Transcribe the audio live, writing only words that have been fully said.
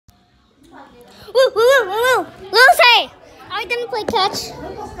Woo, woo, woo, woo, woo. Lucy! I didn't play catch.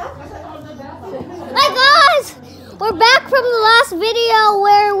 Hi guys! We're back from the last video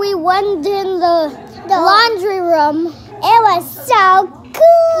where we went in the laundry room. It was so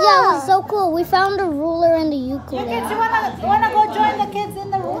cool. Yeah, it was so cool. We found a ruler and a ukulele. Kids, you wanna go join the kids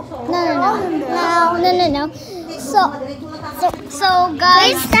in the room? No. So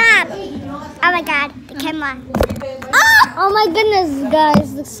guys, Please stop. Oh my god, the camera. oh my goodness,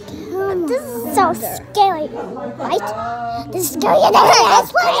 guys, this camera. This is so scary, right? This is scary.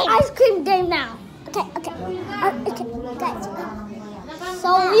 Let's play ice cream game now. Okay, guys.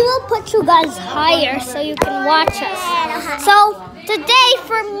 So we will put you guys higher so you can watch us. So today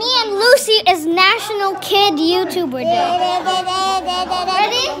for me and Lucy is National Kid YouTuber Day.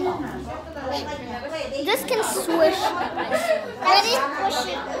 Ready? This can swish. Ready?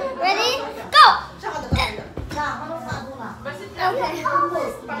 Ready? Go! Okay.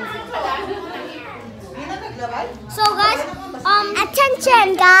 So guys,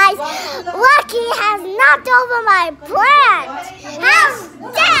 Attention, guys. Lucky has knocked over my plant.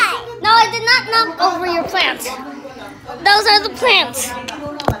 How dare! no, I did not knock over your plant. Those are the plants.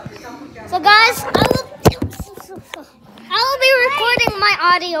 So guys, I will be recording my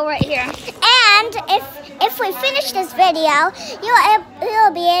audio right here. And if we finish this video,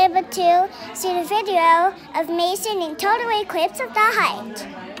 you'll be able to see the video of me singing Total Eclipse of the Heart.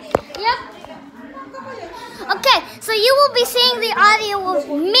 Yep. Okay, so you will be seeing the audio of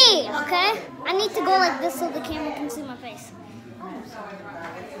me, okay? I need to go like this so the camera can see my face.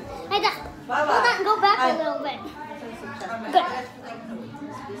 Hey, hold on, go back a little bit. Good.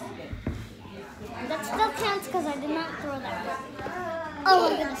 That still counts because I did not throw that. Oh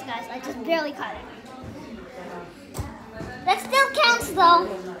my goodness, guys, I just barely caught it. That still counts though.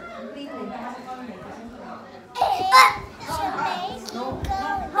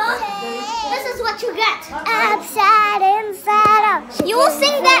 This is what you get. Upside, inside out. You will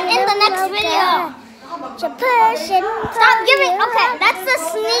sing that in the next video. Stop giving. Okay, that's the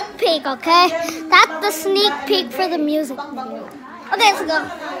sneak peek. Okay, that's the sneak peek for the music video. Okay, let's go.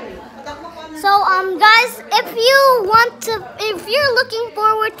 So, guys, if you're looking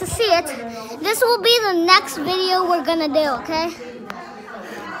forward to see it, this will be the next video we're gonna do. Okay.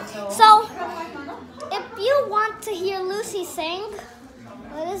 So, if you want to hear Lucy sing,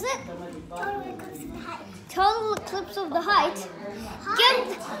 what is it? Total Eclipse of the Heart.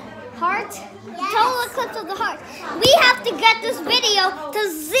 Give heart. Total Eclipse of the Heart. We have to get this video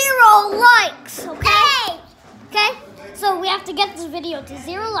to 0 likes. Okay. Okay. So we have to get this video to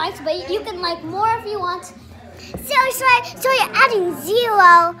 0 likes, but you can like more if you want. So you're adding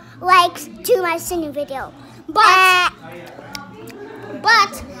 0 likes to my singing video. But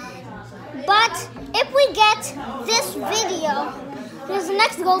if we get this video, here's the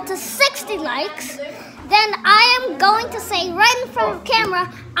next goal, to 60 likes, then I am going to say right in front of the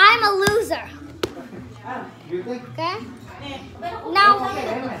camera, I'm a loser. Okay?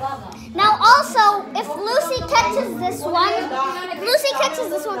 Now also, if Lucy catches this one,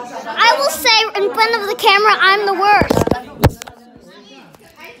 I will say in front of the camera, I'm the worst.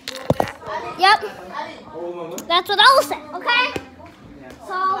 Yep. That's what I will say, okay?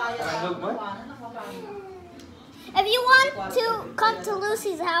 So, if you want to come to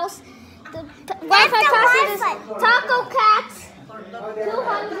Lucy's house, the Wi-Fi password is Taco Cats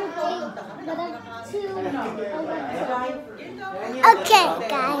 208. Okay,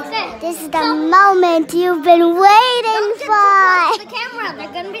 guys, this is the moment you've been waiting for. The camera,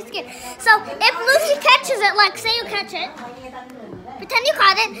 they're gonna be scared. So if Lucy catches it, like say you catch it, pretend you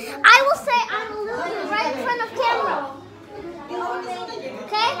caught it, I will say I'm a loser right in front of camera.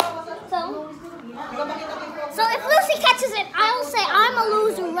 Okay? So if Lucy catches it, I will say I'm a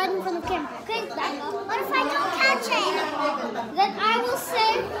loser right in front of camera. Okay? What if I don't catch it? Then I will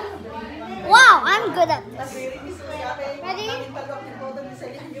say, wow, I'm good at this. Ready?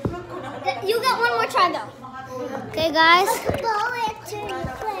 You got one more try though. Okay, guys.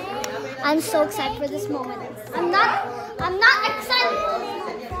 I'm so excited for this moment. I'm not excited.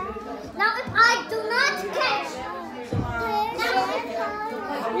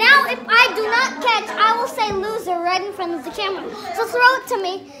 Now if I do not catch, I will say loser right in front of the camera. So throw it to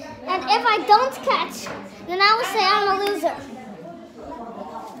me, and if I don't catch, then I will say I'm a loser.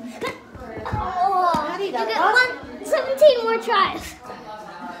 Oh, you get 17 more tries.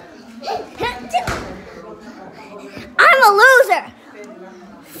 I'm a loser.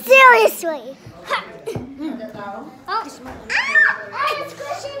 Seriously. Oh, it's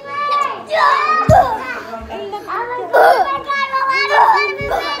squishing me.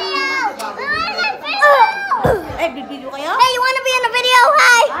 Eh, bibigyo kayo? hey, you want to be in a video?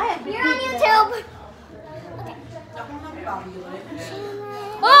 Hi. Ay, You're on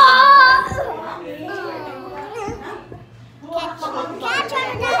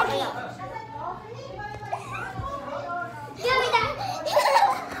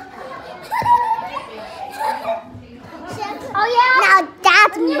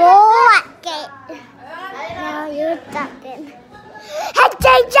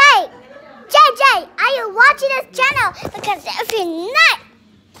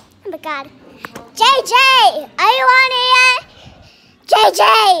JJ, are you on here?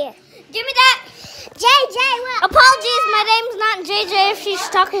 JJ! Give me that. JJ, what? Apologies, my name's not JJ if she's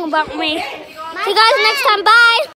talking about me. See you guys next time. Bye.